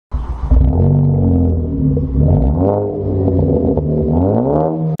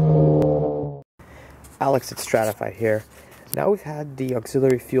Alex at Stratified here. Now we've had the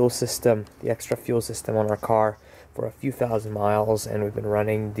auxiliary fuel system, the extra fuel system on our car for a few thousand miles, and we've been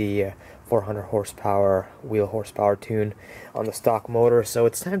running the 400 horsepower wheel horsepower tune on the stock motor. So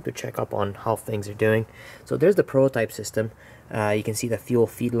it's time to check up on how things are doing. So there's the prototype system. You can see the fuel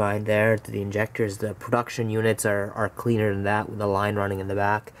feed line there to the injectors. The production units are cleaner than that with the line running in the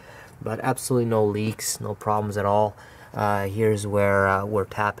back, but absolutely no leaks, no problems at all. Here's where we're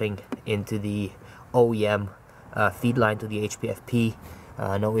tapping into the OEM feed line to the HPFP.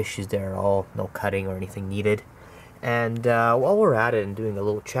 No issues there at all, no cutting or anything needed. And while we're at it and doing a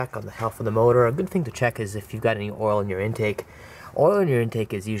little check on the health of the motor, a good thing to check is if you've got any oil in your intake. Oil in your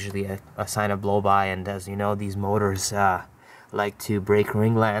intake is usually a sign of blow-by, and as you know, these motors like to break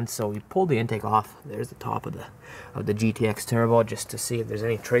ringlands. So we pulled the intake off. There's the top of the GTX turbo, just to see if there's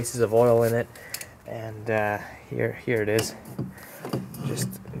any traces of oil in it. And here it is, just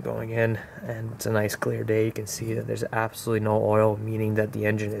going in, and it's a nice clear day. You can see that there's absolutely no oil, meaning that the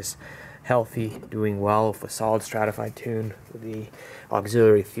engine is healthy, doing well with a solid stratified tune with the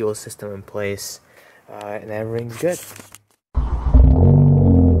auxiliary fuel system in place, and everything's good.